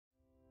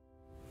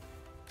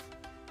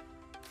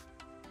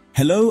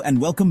Hello and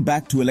welcome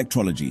back to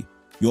Electrology,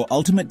 your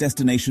ultimate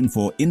destination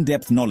for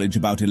in-depth knowledge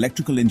about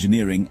electrical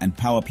engineering and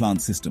power plant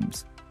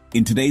systems.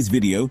 In today's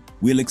video,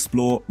 we'll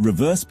explore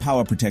reverse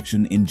power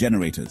protection in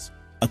generators,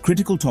 a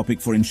critical topic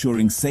for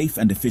ensuring safe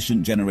and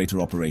efficient generator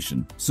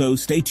operation. So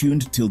stay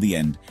tuned till the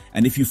end,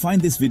 and if you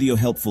find this video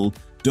helpful,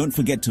 don't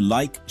forget to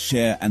like,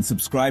 share, and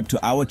subscribe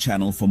to our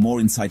channel for more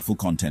insightful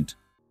content.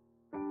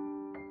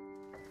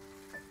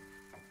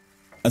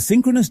 A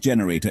synchronous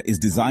generator is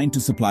designed to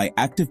supply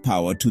active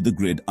power to the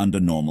grid under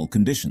normal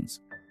conditions.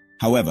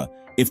 However,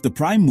 if the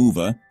prime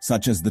mover,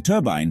 such as the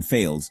turbine,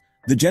 fails,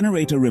 the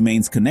generator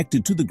remains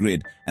connected to the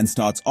grid and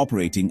starts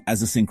operating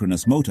as a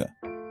synchronous motor.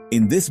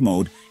 In this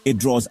mode, it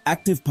draws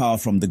active power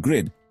from the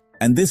grid,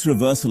 and this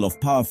reversal of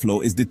power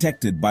flow is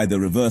detected by the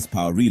reverse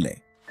power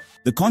relay.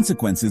 The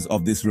consequences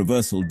of this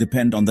reversal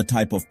depend on the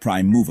type of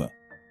prime mover.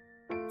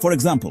 For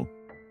example,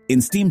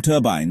 in steam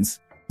turbines,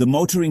 the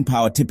motoring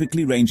power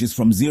typically ranges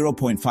from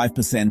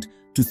 0.5%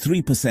 to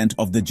 3%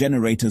 of the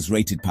generator's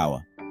rated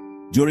power.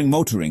 During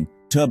motoring,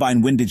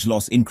 turbine windage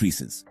loss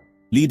increases,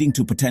 leading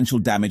to potential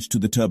damage to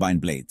the turbine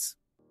blades.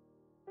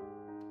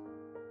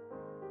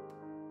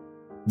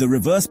 The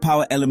reverse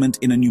power element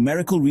in a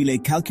numerical relay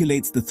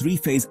calculates the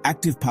three-phase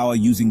active power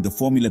using the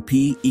formula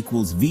P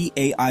equals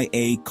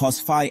VAIA cos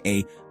phi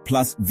A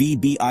plus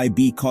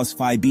VBIB cos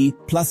phi B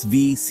plus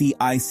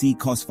VCIC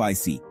cos phi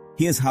C.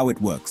 Here's how it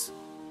works.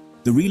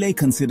 The relay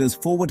considers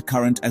forward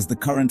current as the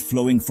current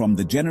flowing from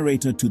the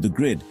generator to the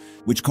grid,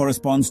 which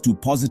corresponds to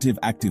positive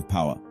active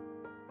power.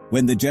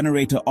 When the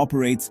generator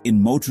operates in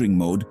motoring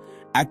mode,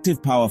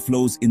 active power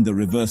flows in the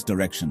reverse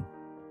direction,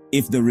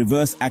 if the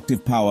reverse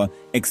active power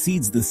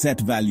exceeds the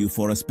set value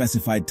for a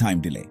specified time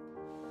delay.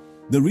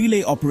 The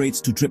relay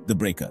operates to trip the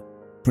breaker,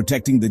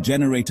 protecting the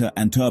generator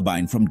and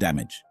turbine from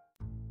damage.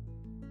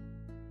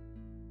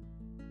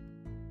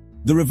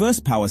 The reverse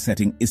power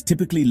setting is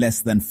typically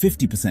less than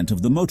 50%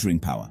 of the motoring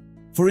power.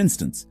 For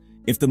instance,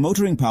 if the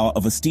motoring power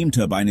of a steam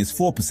turbine is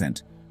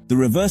 4%, the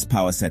reverse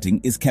power setting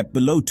is kept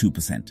below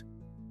 2%.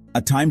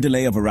 A time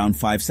delay of around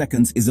 5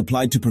 seconds is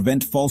applied to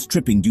prevent false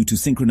tripping due to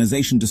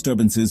synchronization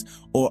disturbances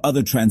or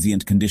other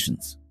transient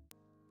conditions.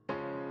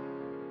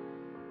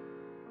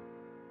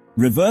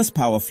 Reverse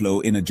power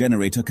flow in a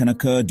generator can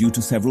occur due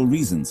to several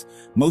reasons,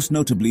 most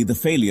notably the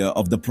failure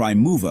of the prime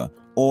mover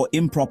or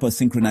improper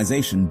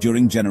synchronization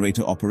during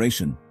generator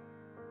operation.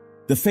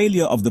 The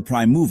failure of the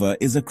prime mover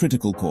is a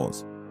critical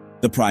cause.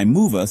 The prime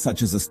mover,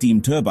 such as a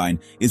steam turbine,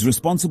 is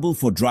responsible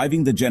for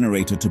driving the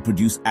generator to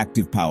produce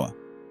active power.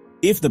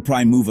 If the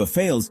prime mover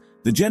fails,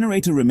 the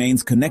generator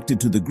remains connected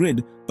to the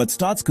grid but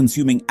starts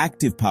consuming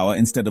active power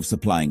instead of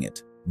supplying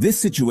it. This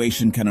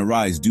situation can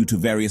arise due to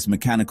various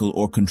mechanical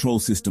or control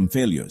system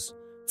failures.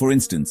 For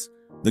instance,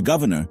 the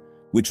governor,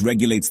 which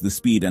regulates the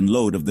speed and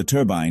load of the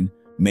turbine,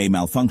 may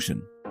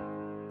malfunction.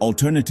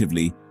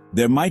 Alternatively,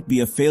 there might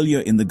be a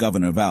failure in the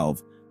governor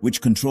valve,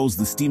 which controls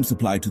the steam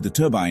supply to the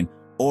turbine,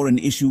 or an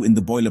issue in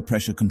the boiler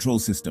pressure control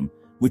system,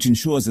 which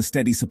ensures a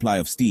steady supply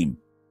of steam.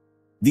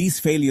 These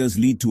failures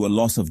lead to a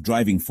loss of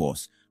driving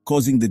force,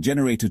 causing the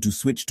generator to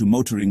switch to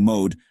motoring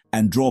mode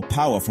and draw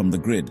power from the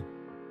grid.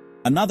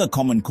 Another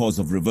common cause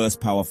of reverse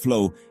power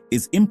flow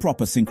is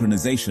improper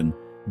synchronization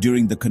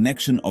during the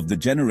connection of the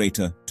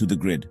generator to the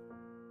grid.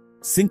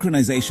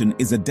 Synchronization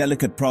is a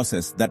delicate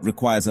process that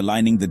requires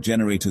aligning the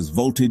generator's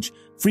voltage,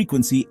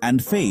 frequency,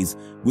 and phase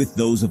with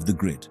those of the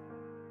grid.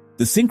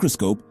 The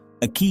synchroscope,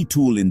 a key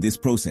tool in this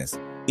process,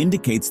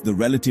 indicates the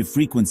relative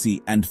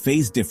frequency and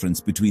phase difference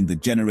between the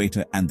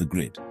generator and the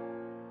grid.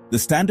 The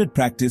standard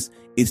practice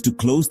is to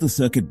close the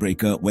circuit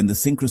breaker when the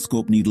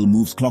synchroscope needle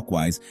moves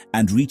clockwise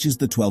and reaches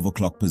the 12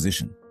 o'clock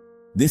position.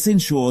 This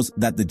ensures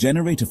that the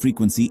generator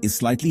frequency is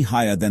slightly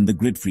higher than the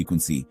grid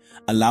frequency,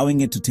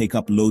 allowing it to take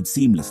up load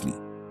seamlessly.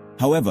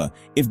 However,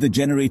 if the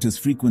generator's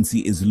frequency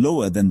is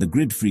lower than the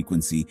grid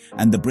frequency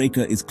and the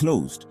breaker is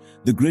closed,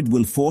 the grid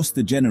will force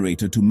the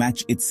generator to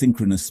match its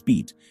synchronous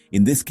speed.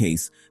 In this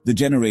case, the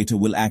generator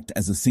will act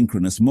as a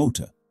synchronous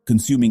motor,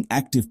 consuming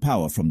active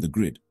power from the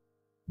grid.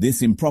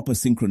 This improper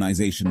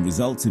synchronization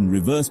results in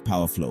reverse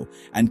power flow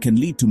and can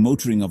lead to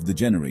motoring of the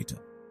generator.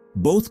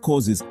 Both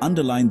causes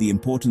underline the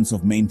importance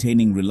of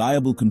maintaining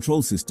reliable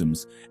control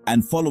systems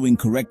and following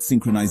correct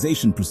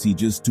synchronization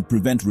procedures to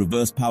prevent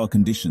reverse power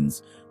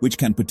conditions, which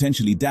can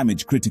potentially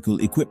damage critical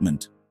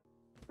equipment.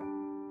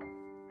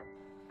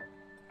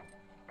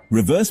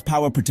 Reverse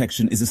power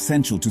protection is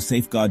essential to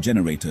safeguard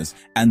generators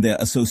and their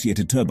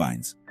associated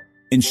turbines.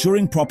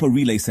 Ensuring proper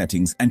relay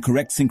settings and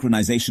correct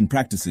synchronization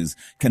practices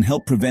can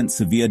help prevent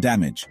severe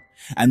damage.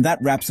 And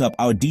that wraps up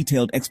our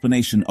detailed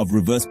explanation of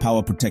reverse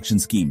power protection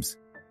schemes.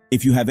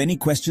 If you have any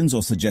questions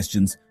or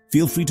suggestions,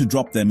 feel free to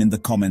drop them in the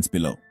comments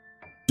below.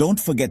 Don't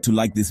forget to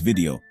like this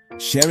video,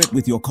 share it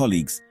with your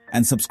colleagues,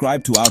 and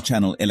subscribe to our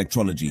channel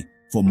Electrology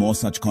for more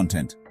such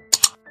content.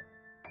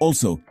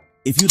 Also,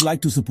 if you'd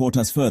like to support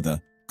us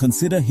further,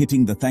 consider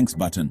hitting the thanks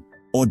button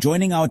or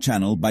joining our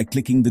channel by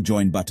clicking the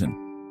join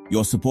button.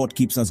 Your support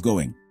keeps us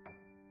going.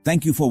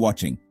 Thank you for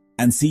watching,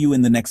 and see you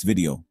in the next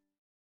video.